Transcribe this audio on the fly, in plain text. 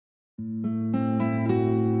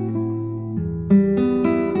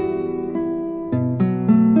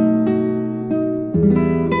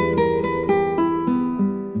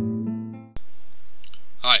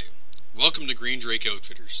Hi, welcome to Green Drake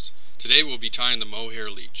Outfitters. Today we'll be tying the Mohair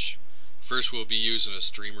Leech. First we'll be using a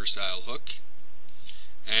streamer style hook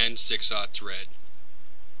and 6/0 thread.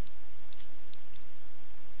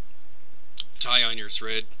 Tie on your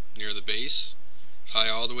thread near the base, tie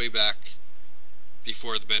all the way back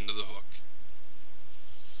before the bend of the hook.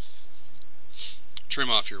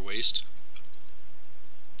 Trim off your waist.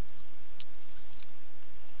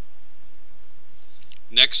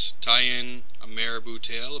 Next, tie in a marabou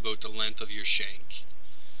tail about the length of your shank.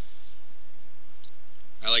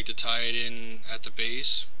 I like to tie it in at the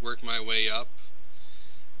base, work my way up.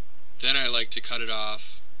 Then I like to cut it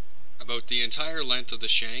off about the entire length of the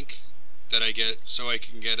shank that I get, so I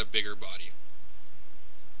can get a bigger body.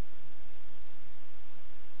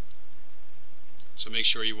 So make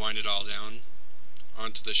sure you wind it all down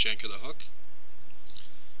onto the shank of the hook.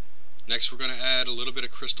 Next we're going to add a little bit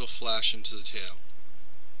of crystal flash into the tail.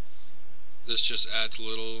 This just adds a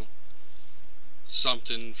little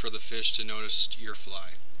something for the fish to notice your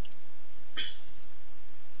fly.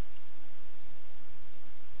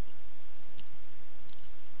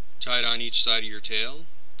 Tie it on each side of your tail,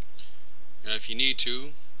 and if you need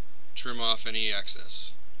to, trim off any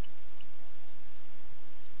excess.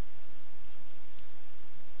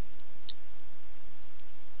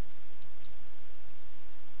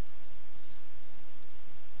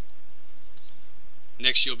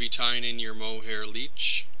 Next you'll be tying in your Mohair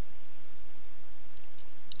Leech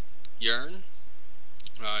yarn.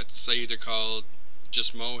 It's either called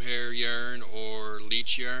just mohair yarn or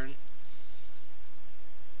leech yarn.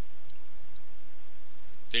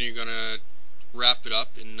 Then you're going to wrap it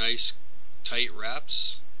up in nice tight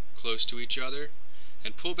wraps close to each other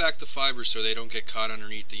and pull back the fibers so they don't get caught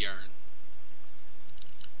underneath the yarn.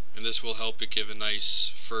 And this will help it give a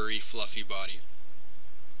nice furry fluffy body.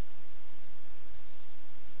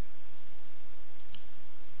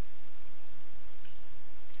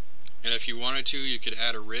 And if you wanted to, you could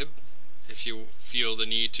add a rib if you feel the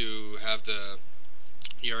need to have the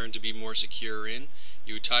yarn to be more secure in.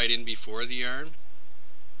 You tie it in before the yarn,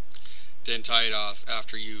 then tie it off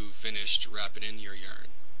after you finished wrapping in your yarn.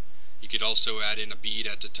 You could also add in a bead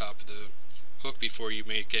at the top of the hook before you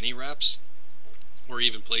make any wraps, or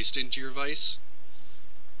even place it into your vise.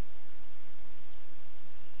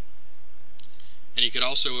 And you could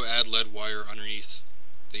also add lead wire underneath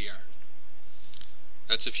the yarn.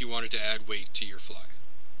 That's if you wanted to add weight to your fly.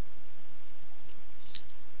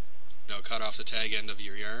 Now cut off the tag end of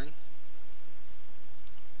your yarn.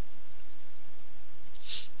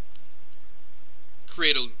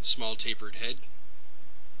 Create a small tapered head.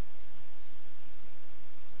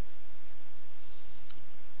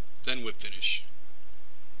 Then whip finish.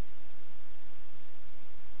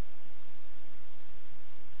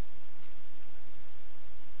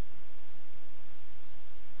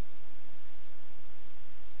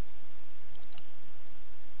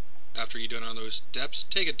 After you're done on those steps,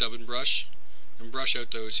 take a dubbing brush and brush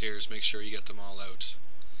out those hairs. Make sure you get them all out.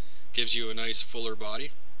 Gives you a nice fuller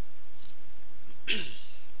body. Then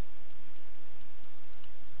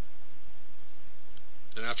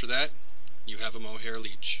after that, you have a Mohair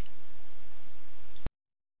Leech.